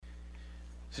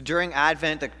So during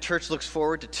Advent, the church looks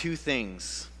forward to two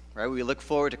things, right? We look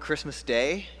forward to Christmas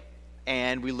Day,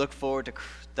 and we look forward to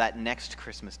that next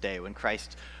Christmas Day when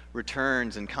Christ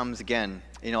returns and comes again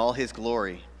in all his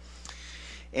glory.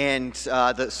 And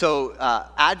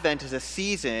Advent is a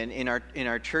season in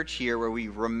our church year where we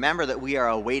remember that we are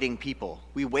a waiting people.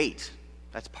 We wait.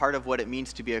 That's part of what it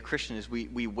means to be a Christian, is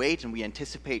we wait and we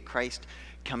anticipate Christ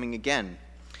coming again.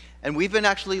 And we've been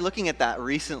actually looking at that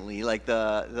recently. Like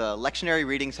the lectionary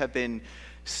readings have been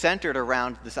centered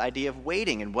around this idea of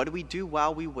waiting. And what do we do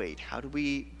while we wait? How do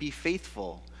we be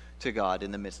faithful to God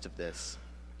in the midst of this?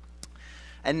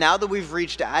 And now that we've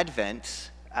reached Advent,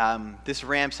 this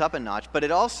ramps up a notch. But it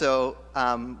also,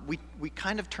 we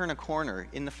kind of turn a corner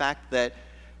in the fact that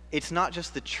it's not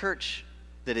just the church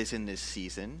that is in this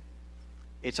season.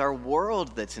 It's our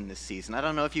world that's in this season. I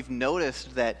don't know if you've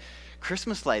noticed that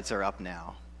Christmas lights are up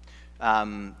now.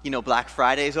 Black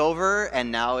Friday's over,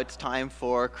 and now it's time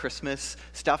for Christmas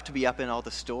stuff to be up in all the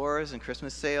stores and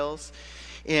Christmas sales.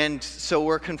 And so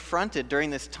we're confronted during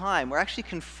this time, we're actually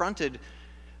confronted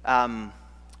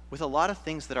with a lot of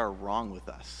things that are wrong with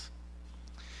us.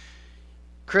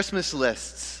 Christmas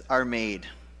lists are made,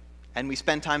 and we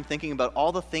spend time thinking about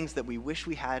all the things that we wish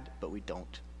we had, but we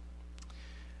don't.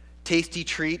 Tasty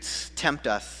treats tempt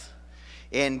us.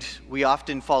 And we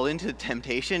often fall into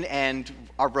temptation and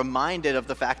are reminded of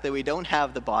the fact that we don't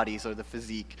have the bodies or the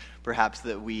physique, perhaps,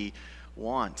 that we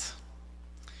want.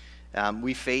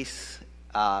 We face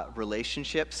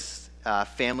relationships,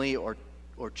 family or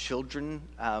children,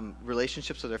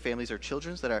 relationships with our families or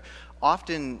children that are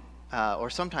often or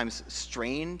sometimes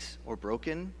strained or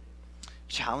broken,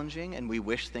 challenging, and we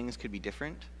wish things could be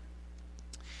different.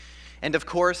 And of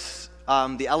course,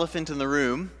 the elephant in the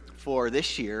room for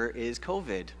this year is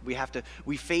COVID.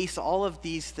 We face all of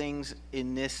these things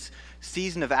in this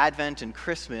season of Advent and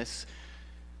Christmas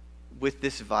with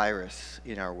this virus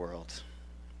in our world.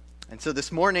 And so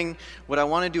this morning, what I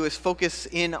want to do is focus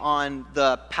in on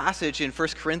the passage in 1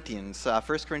 Corinthians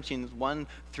 1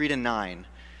 3-9.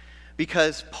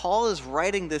 Because Paul is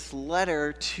writing this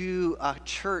letter to a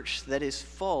church that is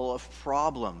full of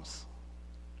problems.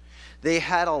 They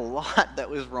had a lot that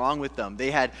was wrong with them.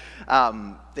 They had,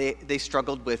 they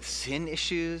struggled with sin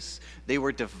issues. They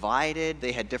were divided.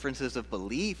 They had differences of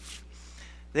belief.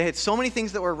 They had so many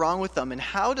things that were wrong with them. And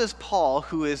how does Paul,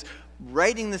 who is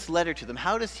writing this letter to them,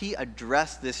 how does he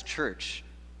address this church?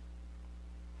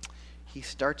 He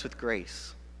starts with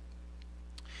grace.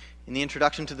 In the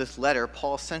introduction to this letter,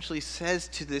 Paul essentially says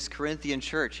to this Corinthian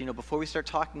church, before we start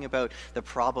talking about the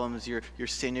problems, your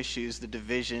sin issues, the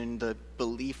division, the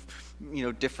belief,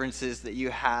 differences that you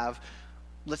have,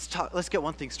 let's get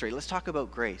one thing straight. Let's talk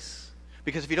about grace.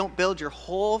 Because if you don't build your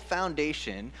whole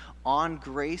foundation on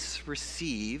grace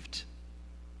received,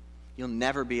 you'll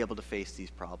never be able to face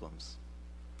these problems.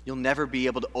 You'll never be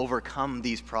able to overcome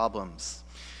these problems.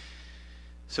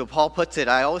 So Paul puts it,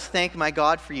 I always thank my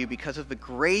God for you because of the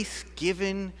grace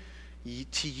given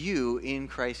to you in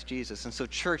Christ Jesus. And so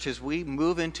church, as we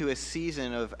move into a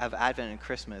season of Advent and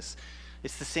Christmas,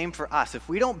 it's the same for us. If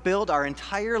we don't build our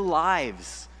entire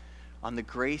lives on the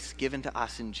grace given to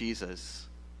us in Jesus,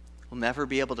 we'll never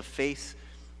be able to face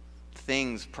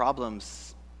things,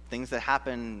 problems, things that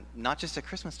happen not just at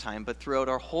Christmas time, but throughout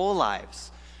our whole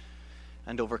lives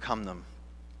and overcome them.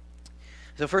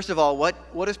 So first of all,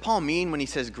 what does Paul mean when he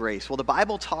says grace? Well, the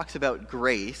Bible talks about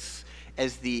grace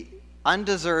as the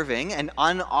undeserving and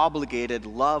unobligated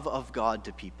love of God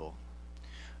to people.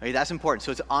 Right, that's important.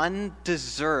 So it's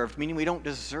undeserved, meaning we don't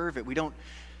deserve it. We don't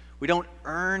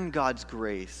earn God's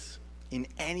grace in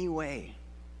any way.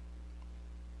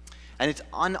 And it's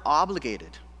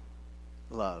unobligated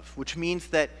love, which means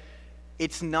that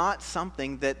it's not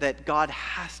something that God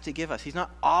has to give us. He's not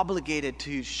obligated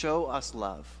to show us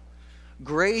love.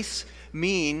 Grace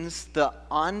means the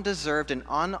undeserved and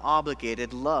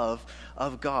unobligated love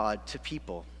of God to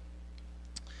people.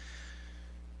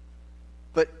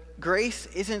 But grace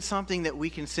isn't something that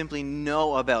we can simply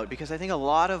know about, because I think a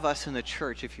lot of us in the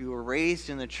church, if you were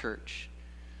raised in the church,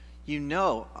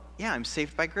 I'm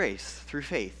saved by grace through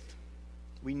faith.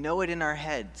 We know it in our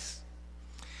heads.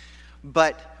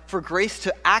 But for grace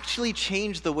to actually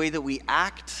change the way that we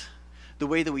act, the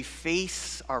way that we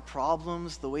face our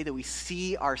problems, the way that we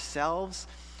see ourselves,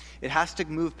 it has to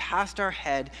move past our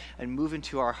head and move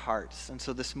into our hearts. And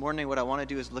so this morning, what I want to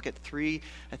do is look at three,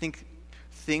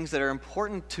 things that are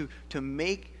important to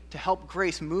help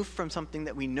grace move from something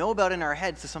that we know about in our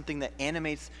heads to something that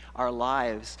animates our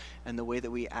lives and the way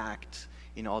that we act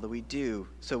in all that we do.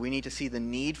 So we need to see the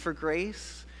need for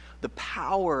grace, the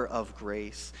power of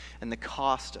grace, and the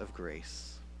cost of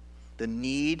grace. The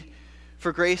need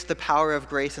for grace, the power of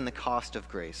grace, and the cost of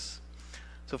grace.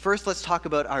 So first, let's talk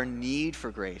about our need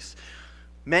for grace.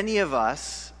 Many of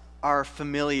us are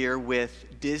familiar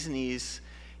with Disney's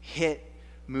hit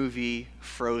movie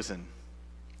Frozen.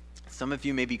 Some of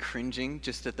you may be cringing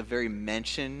just at the very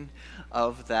mention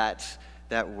of that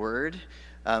word.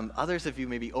 Others of you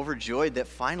may be overjoyed that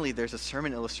finally there's a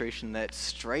sermon illustration that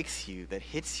strikes you, that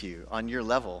hits you on your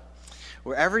level.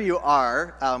 Wherever you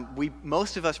are,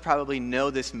 most of us probably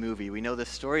know this movie. We know this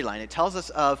storyline. It tells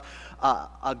us of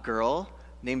a girl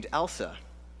named Elsa,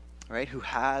 right, who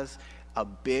has a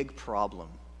big problem.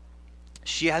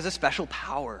 She has a special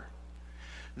power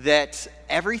that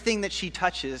everything that she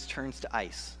touches turns to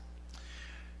ice,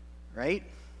 right?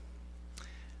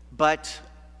 But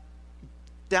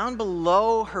down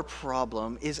below her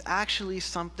problem is actually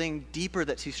something deeper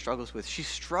that she struggles with. She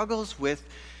struggles with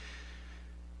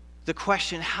the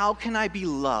question, how can I be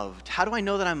loved? How do I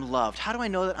know that I'm loved? How do I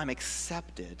know that I'm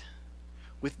accepted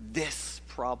with this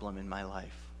problem in my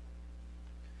life?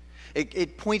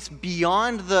 It points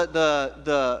beyond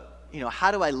the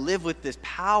how do I live with this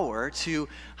power to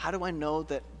how do I know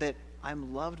that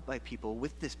I'm loved by people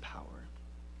with this power?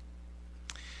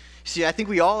 See, I think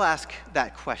we all ask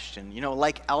that question.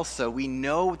 Like Elsa, we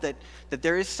know that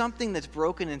there is something that's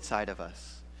broken inside of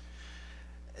us.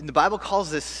 And the Bible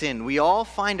calls this sin. We all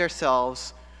find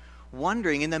ourselves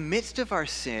wondering in the midst of our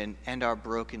sin and our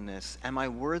brokenness, am I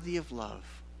worthy of love?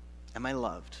 Am I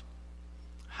loved?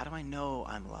 How do I know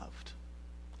I'm loved?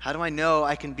 How do I know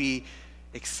I can be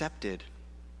accepted?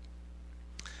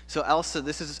 So Elsa,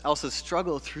 this is Elsa's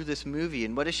struggle through this movie.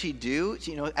 And what does she do?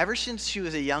 Ever since she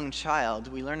was a young child,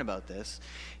 we learn about this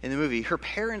in the movie, her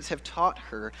parents have taught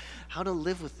her how to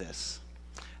live with this,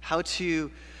 how to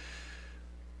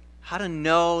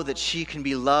know that she can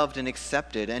be loved and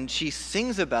accepted. And she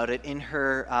sings about it in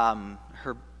her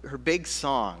big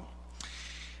song.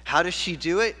 How does she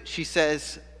do it? She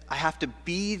says, I have to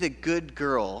be the good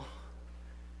girl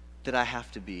that I have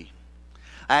to be.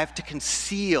 I have to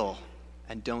conceal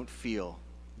and don't feel.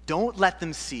 Don't let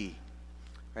them see.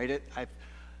 Right? I've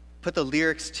put the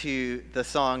lyrics to the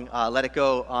song Let It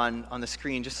Go on the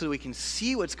screen just so we can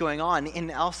see what's going on in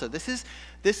Elsa. This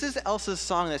is Elsa's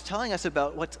song that's telling us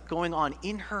about what's going on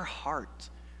in her heart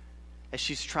as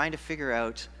she's trying to figure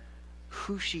out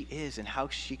who she is and how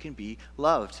she can be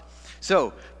loved.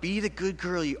 So, be the good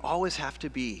girl you always have to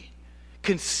be.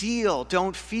 Conceal,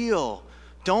 don't feel,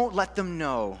 don't let them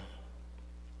know.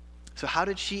 So how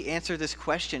did she answer this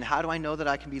question? How do I know that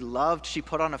I can be loved? She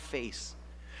put on a face,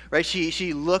 right?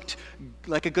 She looked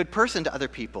like a good person to other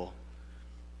people.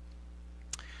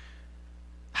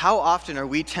 How often are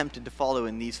we tempted to follow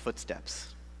in these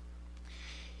footsteps?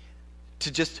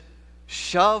 To just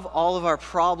shove all of our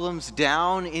problems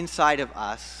down inside of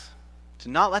us, to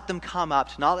not let them come up,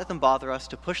 to not let them bother us,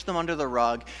 to push them under the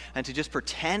rug, and to just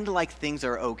pretend like things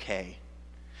are okay.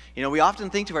 We often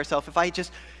think to ourselves, if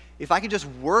I could just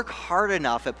work hard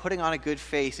enough at putting on a good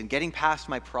face and getting past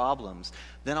my problems,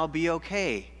 then I'll be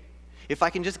okay. If I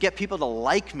can just get people to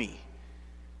like me,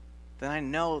 then I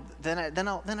know, then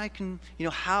I can,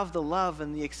 have the love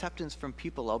and the acceptance from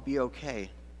people. I'll be okay.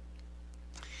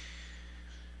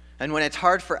 And when it's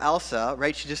hard for Elsa,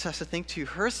 right, she just has to think to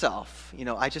herself,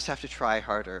 I just have to try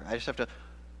harder. I just have to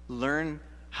learn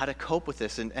how to cope with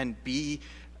this and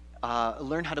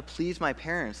learn how to please my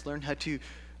parents, learn how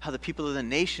the people of the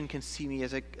nation can see me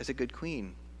as a good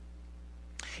queen.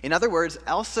 In other words,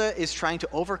 Elsa is trying to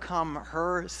overcome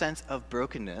her sense of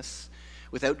brokenness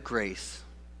without grace.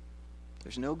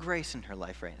 There's no grace in her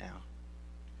life right now.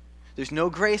 There's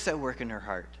no grace at work in her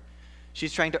heart.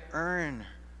 She's trying to earn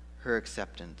her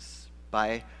acceptance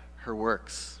by her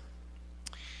works.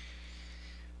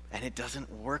 And it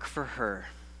doesn't work for her,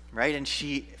 right? And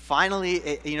she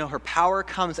finally, her power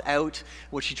comes out.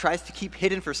 What she tries to keep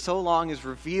hidden for so long is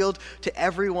revealed to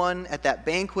everyone at that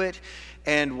banquet.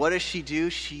 And what does she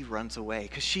do? She runs away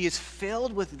because she is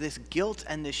filled with this guilt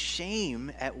and this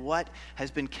shame at what has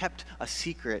been kept a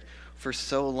secret for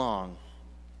so long.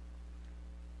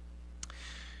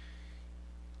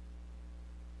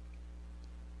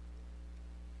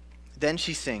 Then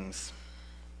she sings,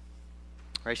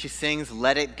 right? She sings,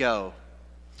 "Let it go.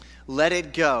 Let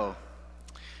it go.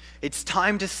 It's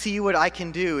time to see what I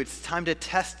can do. It's time to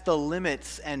test the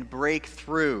limits and break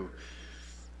through.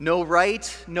 No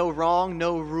right, no wrong,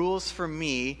 no rules for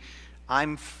me.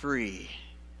 I'm free.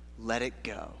 Let it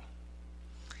go."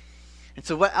 And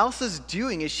so what Elsa's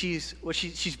doing is she's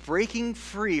breaking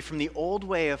free from the old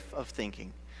way of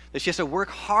thinking. That she has to work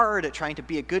hard at trying to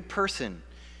be a good person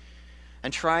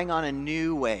and trying on a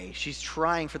new way. She's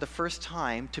trying for the first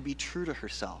time to be true to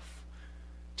herself,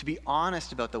 to be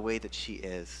honest about the way that she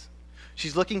is.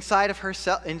 She's looking inside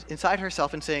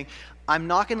herself and saying, I'm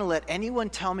not going to let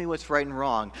anyone tell me what's right and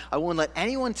wrong. I won't let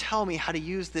anyone tell me how to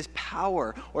use this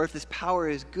power, or if this power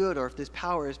is good, or if this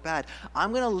power is bad.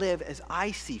 I'm going to live as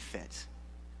I see fit.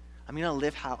 I'm going to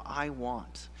live how I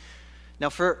want.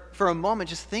 Now, for a moment,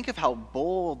 just think of how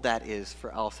bold that is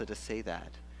for Elsa to say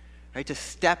that, right? To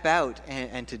step out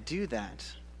and to do that.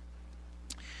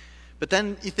 But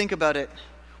then you think about it,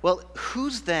 well,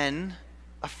 who's then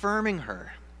affirming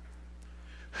her?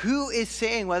 Who is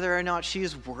saying whether or not she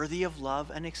is worthy of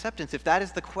love and acceptance? If that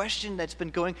is the question that's been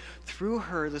going through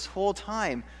her this whole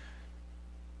time,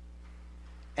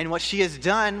 and what she has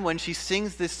done when she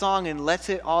sings this song and lets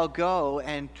it all go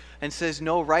and says,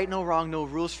 no right, no wrong, no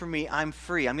rules for me, I'm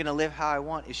free, I'm going to live how I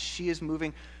want, is she is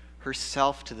moving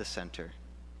herself to the center.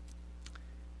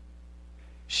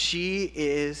 She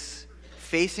is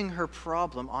facing her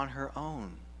problem on her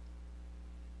own.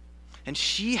 And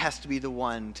she has to be the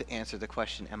one to answer the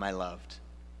question, am I loved?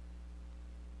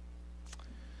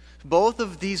 Both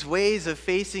of these ways of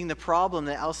facing the problem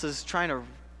that Elsa's trying to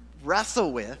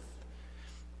wrestle with,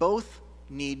 both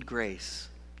need grace.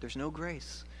 There's no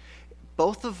grace.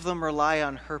 Both of them rely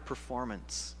on her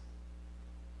performance.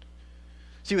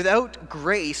 See, without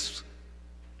grace,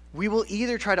 we will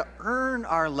either try to earn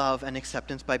our love and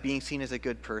acceptance by being seen as a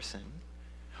good person,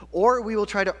 or we will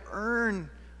try to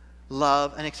earn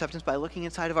love and acceptance by looking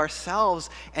inside of ourselves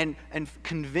and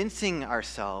convincing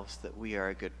ourselves that we are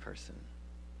a good person.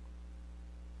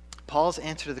 Paul's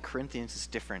answer to the Corinthians is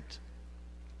different.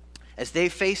 As they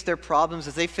face their problems,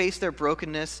 as they face their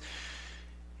brokenness,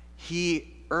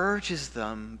 he urges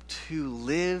them to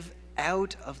live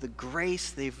out of the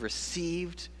grace they've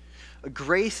received, a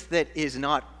grace that is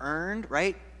not earned,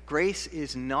 right? Grace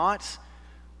is not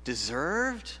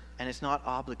deserved, and it's not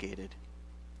obligated.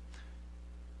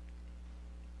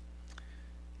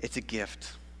 It's a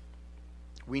gift.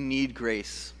 We need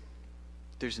grace.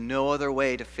 There's no other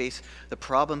way to face the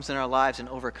problems in our lives and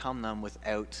overcome them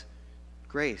without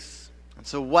grace. And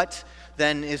so what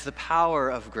then is the power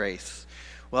of grace?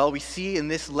 Well, we see in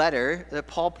this letter that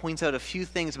Paul points out a few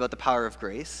things about the power of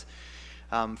grace.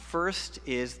 First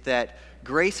is that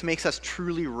grace makes us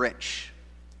truly rich.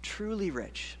 Truly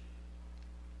rich.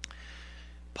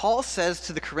 Paul says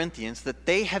to the Corinthians that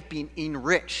they have been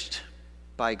enriched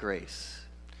by grace.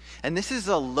 And this is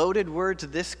a loaded word to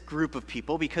this group of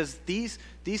people because these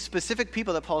specific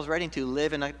people that Paul is writing to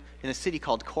live in a city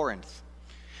called Corinth.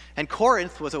 And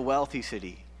Corinth was a wealthy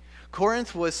city.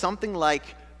 Corinth was something like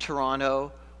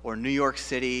Toronto or New York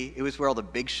City. It was where all the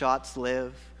big shots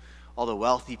live, all the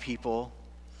wealthy people.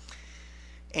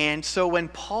 And so when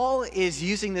Paul is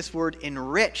using this word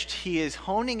enriched, he is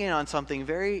honing in on something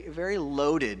very, very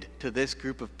loaded to this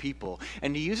group of people.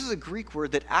 And he uses a Greek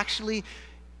word that actually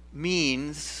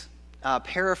means,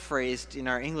 paraphrased in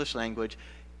our English language,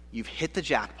 you've hit the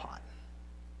jackpot.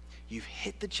 You've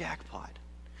hit the jackpot.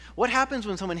 What happens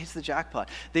when someone hits the jackpot?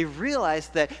 They realize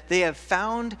that they have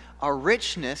found a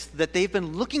richness that they've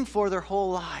been looking for their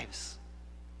whole lives.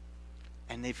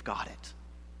 And they've got it.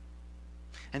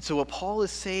 And so what Paul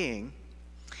is saying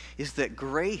is that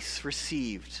grace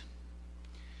received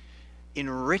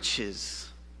enriches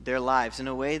their lives in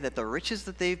a way that the riches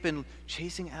that they've been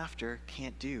chasing after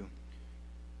can't do.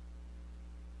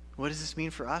 What does this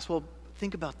mean for us? Well,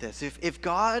 think about this. If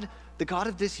God, the God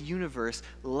of this universe,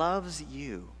 loves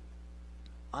you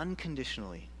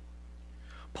unconditionally,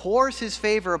 pours his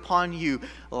favor upon you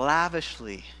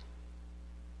lavishly,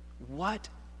 what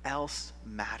else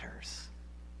matters?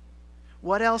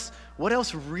 What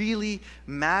else really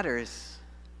matters?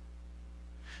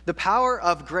 The power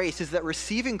of grace is that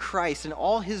receiving Christ and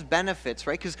all his benefits,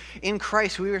 right? Because in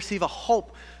Christ we receive a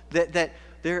hope that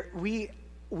we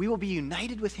will be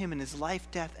united with him in his life,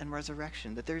 death, and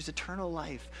resurrection, that there's eternal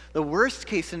life. The worst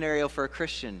case scenario for a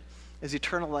Christian is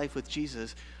eternal life with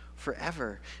Jesus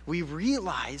forever. We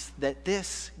realize that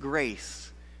this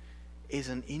grace is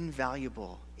an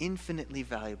invaluable, infinitely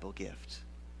valuable gift.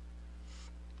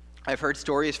 I've heard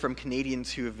stories from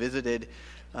Canadians who have visited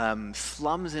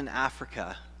slums in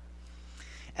Africa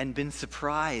and been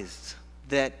surprised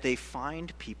that they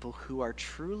find people who are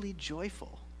truly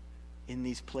joyful in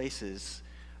these places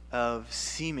of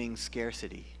seeming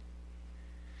scarcity.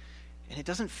 And it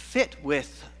doesn't fit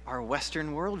with our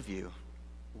Western worldview.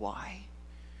 Why?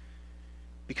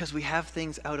 Because we have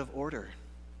things out of order.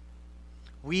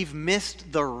 We've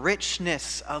missed the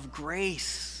richness of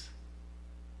grace.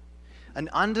 An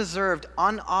undeserved,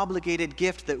 unobligated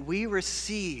gift that we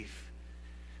receive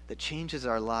that changes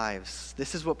our lives.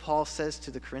 This is what Paul says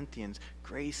to the Corinthians.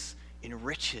 Grace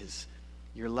enriches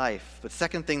your life. But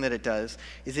second thing that it does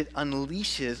is it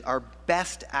unleashes our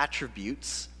best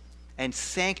attributes and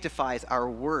sanctifies our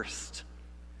worst.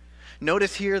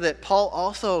 Notice here that Paul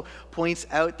also points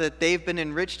out that they've been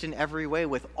enriched in every way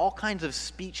with all kinds of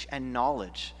speech and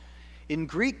knowledge. In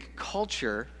Greek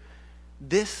culture,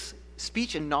 this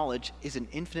speech and knowledge is an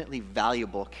infinitely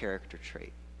valuable character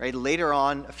trait. Right? Later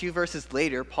on, a few verses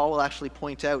later, Paul will actually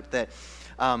point out that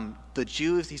the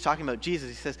Jews, he's talking about Jesus,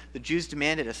 he says the Jews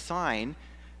demanded a sign,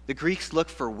 the Greeks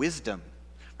looked for wisdom.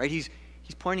 Right? He's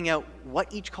pointing out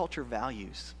what each culture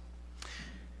values.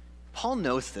 Paul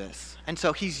knows this, and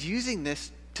so he's using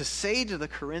this to say to the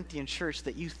Corinthian church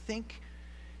that you think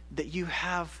that you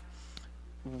have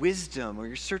wisdom or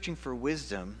you're searching for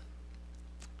wisdom,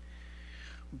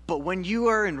 but when you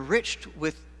are enriched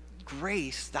with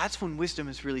grace, that's when wisdom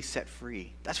is really set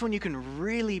free. That's when you can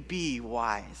really be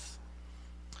wise.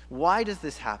 Why does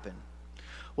this happen?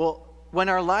 Well, when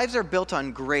our lives are built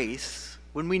on grace,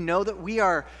 when we know that we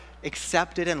are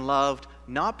accepted and loved,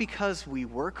 not because we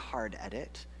work hard at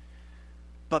it,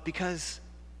 but because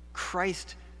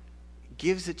Christ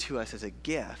gives it to us as a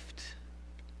gift,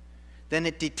 then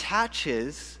it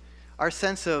detaches our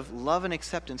sense of love and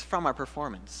acceptance from our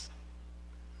performance.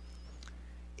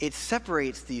 It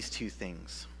separates these two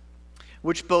things,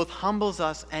 which both humbles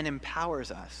us and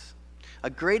empowers us. A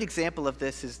great example of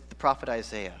this is the prophet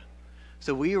Isaiah.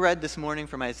 So we read this morning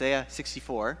from Isaiah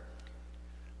 64,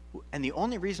 and the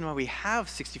only reason why we have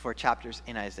 64 chapters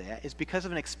in Isaiah is because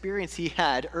of an experience he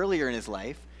had earlier in his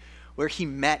life where he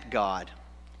met God,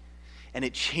 and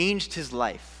it changed his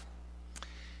life.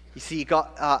 You see,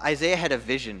 Isaiah had a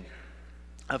vision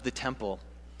of the temple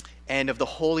and of the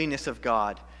holiness of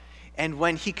God. And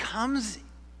when he comes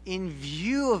in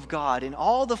view of God in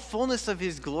all the fullness of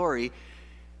his glory,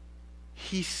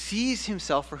 he sees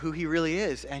himself for who he really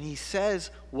is. And he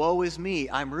says, "Woe is me,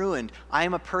 I'm ruined. I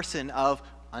am a person of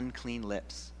unclean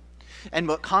lips." And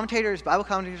what Bible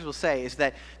commentators will say is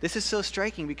that this is so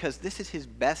striking because this is his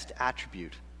best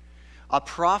attribute. A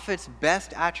prophet's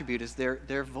best attribute is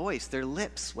their voice, their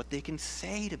lips, what they can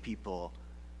say to people.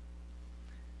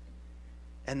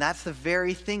 And that's the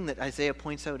very thing that Isaiah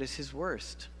points out as his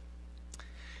worst.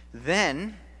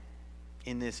 Then,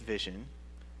 in this vision,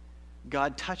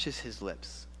 God touches his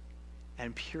lips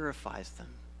and purifies them.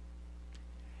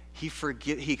 He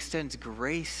extends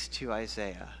grace to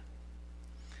Isaiah,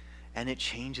 and it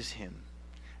changes him.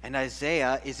 And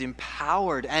Isaiah is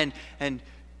empowered and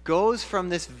goes from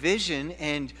this vision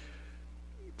and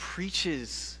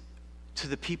preaches to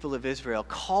the people of Israel,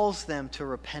 calls them to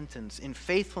repentance in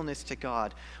faithfulness to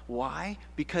God. Why?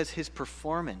 Because his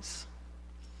performance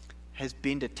has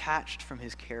been detached from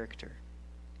his character.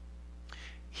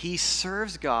 He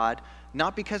serves God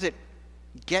not because it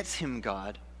gets him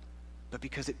God, but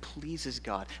because it pleases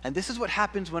God. And this is what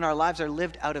happens when our lives are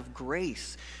lived out of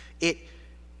grace. It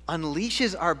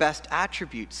unleashes our best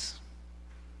attributes.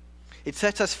 It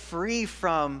sets us free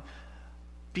from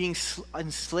being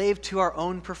enslaved to our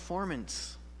own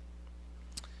performance.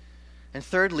 And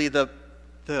thirdly, the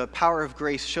power of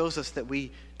grace shows us that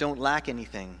we don't lack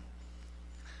anything.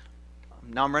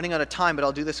 Now I'm running out of time, but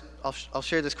I'll do this. I'll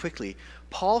share this quickly.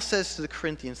 Paul says to the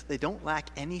Corinthians that they don't lack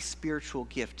any spiritual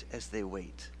gift as they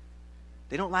wait.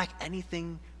 They don't lack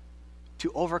anything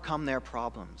to overcome their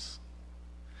problems.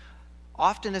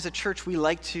 Often as a church, we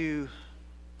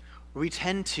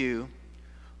tend to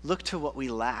look to what we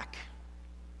lack.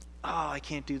 Oh, I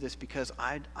can't do this because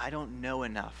I don't know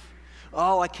enough.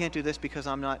 Oh, I can't do this because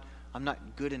I'm not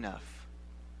good enough.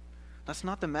 That's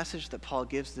not the message that Paul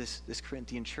gives this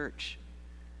Corinthian church.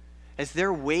 As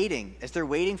they're waiting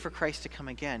for Christ to come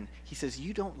again, he says,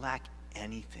 you don't lack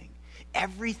anything.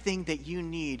 Everything that you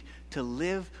need to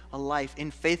live a life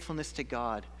in faithfulness to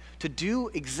God, to do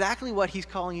exactly what he's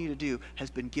calling you to do,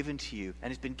 has been given to you, and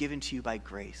has been given to you by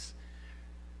grace.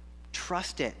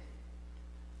 Trust it.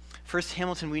 First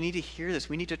Hamilton, we need to hear this.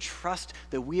 We need to trust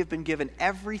that we have been given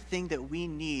everything that we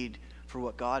need for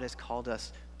what God has called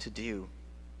us to do.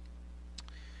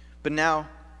 But now,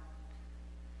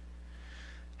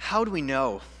 how do we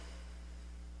know?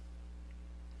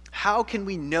 How can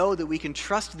we know that we can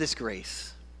trust this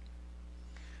grace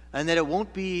and that it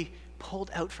won't be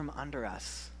pulled out from under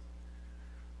us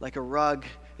like a rug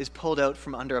is pulled out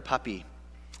from under a puppy?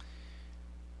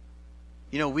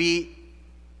 You know, we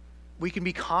can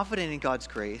be confident in God's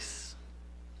grace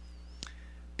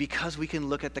because we can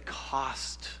look at the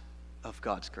cost of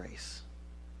God's grace.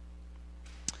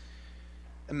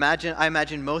 I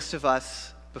imagine most of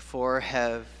us before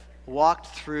have walked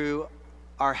through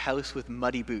our house with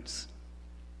muddy boots.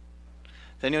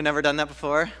 Has anyone ever done that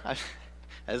before?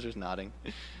 Ezra's nodding.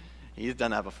 He's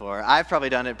done that before. I've probably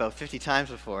done it about 50 times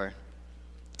before.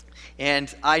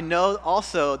 And I know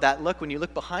also that look when you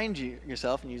look behind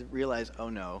yourself and you realize, oh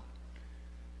no,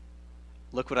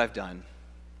 look what I've done.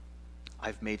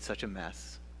 I've made such a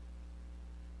mess.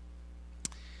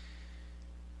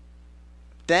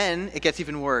 Then it gets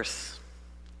even worse.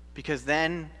 Because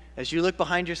then, as you look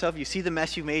behind yourself, you see the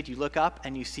mess you made, you look up,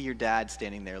 and you see your dad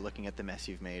standing there looking at the mess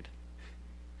you've made.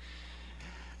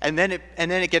 And then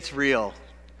it gets real.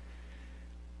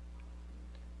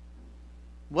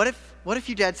 What if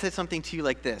your dad said something to you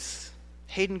like this?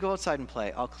 Hayden, go outside and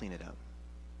play. I'll clean it up.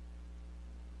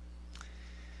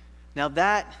 Now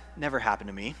that never happened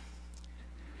to me.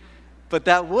 But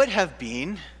that would have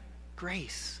been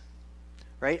grace,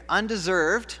 right?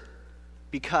 Undeserved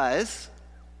because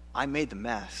I made the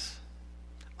mess.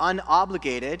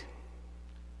 Unobligated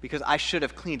because I should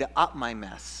have cleaned up my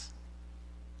mess.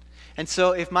 And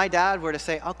so if my dad were to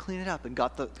say, I'll clean it up, and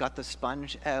got the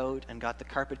sponge out and got the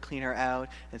carpet cleaner out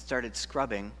and started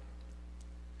scrubbing,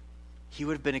 he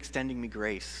would have been extending me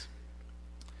grace.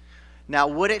 Now,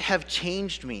 would it have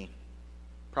changed me?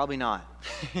 Probably not.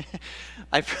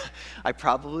 I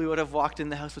probably would have walked in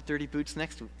the house with dirty boots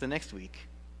the next week.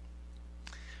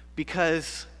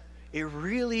 Because it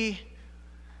really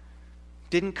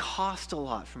didn't cost a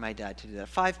lot for my dad to do that.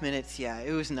 5 minutes, yeah,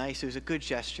 it was nice. It was a good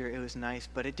gesture. It was nice,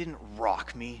 but it didn't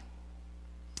rock me.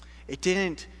 It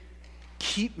didn't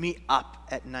keep me up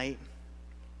at night.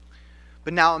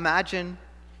 But now imagine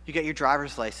you get your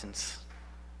driver's license.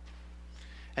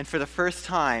 And for the first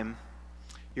time,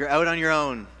 you're out on your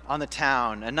own, on the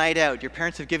town, a night out. Your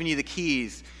parents have given you the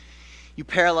keys. You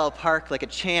parallel park like a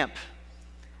champ.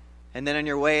 And then on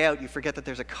your way out, you forget that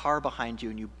there's a car behind you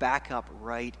and you back up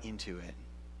right into it.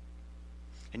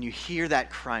 And you hear that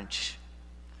crunch.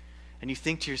 And you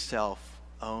think to yourself,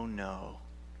 oh no,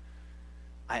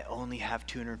 I only have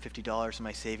 $250 in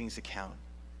my savings account.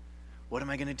 What am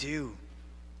I going to do?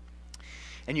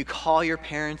 And you call your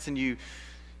parents and you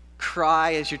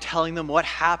cry as you're telling them what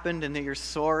happened and that you're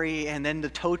sorry, and then the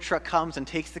tow truck comes and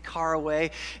takes the car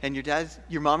away, and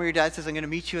your mom or your dad says, I'm going to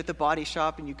meet you at the body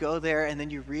shop, and you go there, and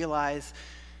then you realize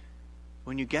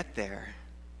when you get there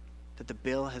that the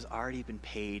bill has already been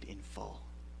paid in full.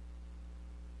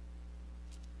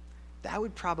 That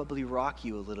would probably rock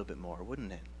you a little bit more,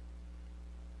 wouldn't it?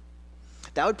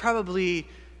 That would probably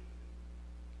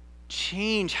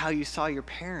change how you saw your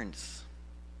parents.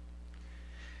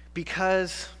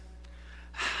 Because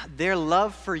their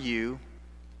love for you,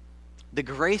 the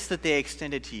grace that they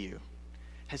extended to you,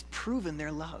 has proven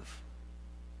their love.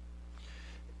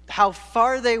 How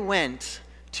far they went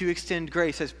to extend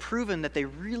grace has proven that they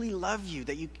really love you,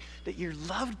 that you're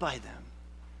loved by them.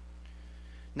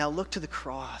 Now look to the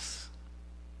cross.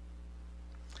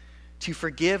 To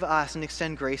forgive us and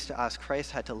extend grace to us,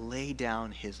 Christ had to lay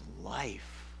down his life.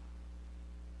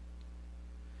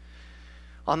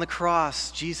 On the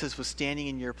cross, Jesus was standing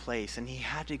in your place, and he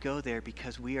had to go there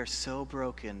because we are so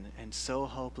broken and so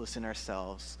hopeless in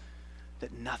ourselves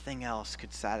that nothing else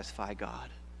could satisfy God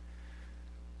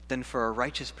than for a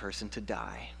righteous person to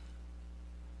die.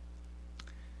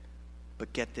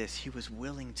 But get this, he was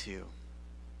willing to.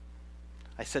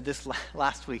 I said this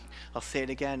last week. I'll say it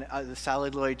again. The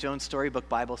Sally Lloyd Jones Storybook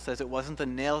Bible says it wasn't the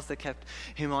nails that kept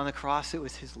him on the cross, it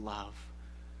was his love.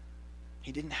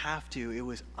 He didn't have to. It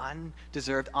was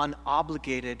undeserved,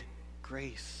 unobligated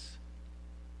grace.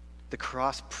 The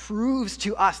cross proves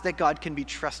to us that God can be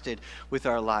trusted with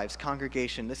our lives.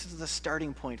 Congregation, this is the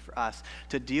starting point for us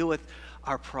to deal with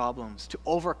our problems, to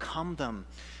overcome them,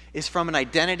 is from an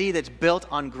identity that's built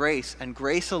on grace and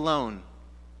grace alone.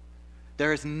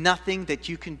 There is nothing that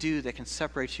you can do that can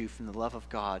separate you from the love of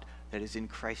God that is in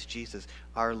Christ Jesus,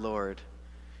 our Lord.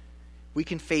 We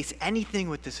can face anything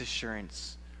with this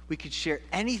assurance. We can share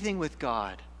anything with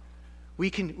God. We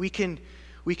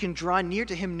can draw near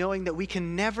to him knowing that we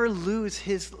can never lose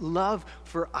his love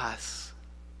for us.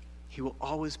 He will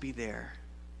always be there.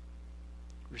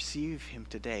 Receive him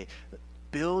today.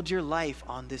 Build your life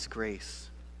on this grace.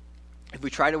 If we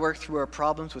try to work through our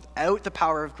problems without the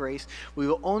power of grace, we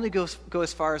will only go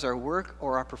as far as our work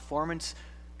or our performance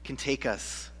can take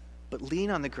us. But lean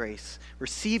on the grace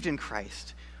received in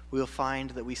Christ. We will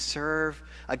find that we serve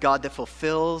a God that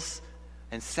fulfills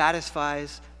and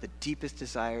satisfies the deepest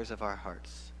desires of our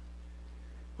hearts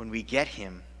when we get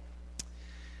him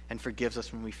and forgives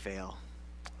us when we fail.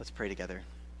 Let's pray together.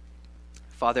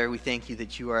 Father, we thank you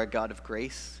that you are a God of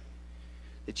grace,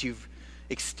 that you've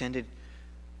extended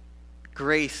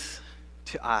grace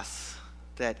to us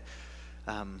that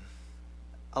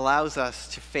allows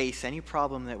us to face any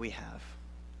problem that we have,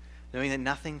 knowing that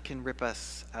nothing can rip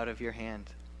us out of your hand.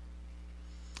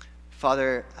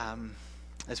 Father,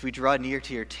 as we draw near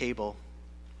to your table,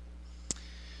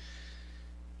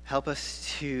 help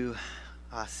us to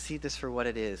see this for what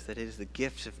it is, that it is the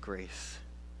gift of grace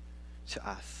to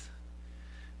us,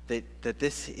 that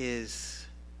this is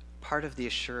part of the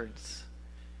assurance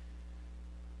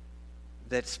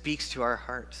that speaks to our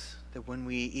hearts, that when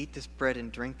we eat this bread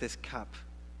and drink this cup,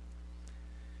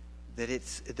 that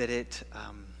it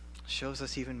shows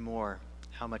us even more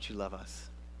how much you love us.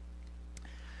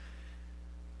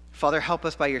 Father, help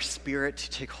us by your Spirit to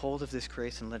take hold of this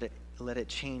grace and let it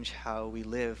change how we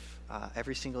live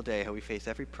every single day, how we face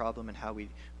every problem, and how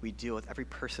we deal with every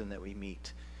person that we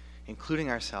meet, including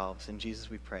ourselves. In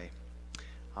Jesus we pray.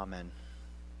 Amen.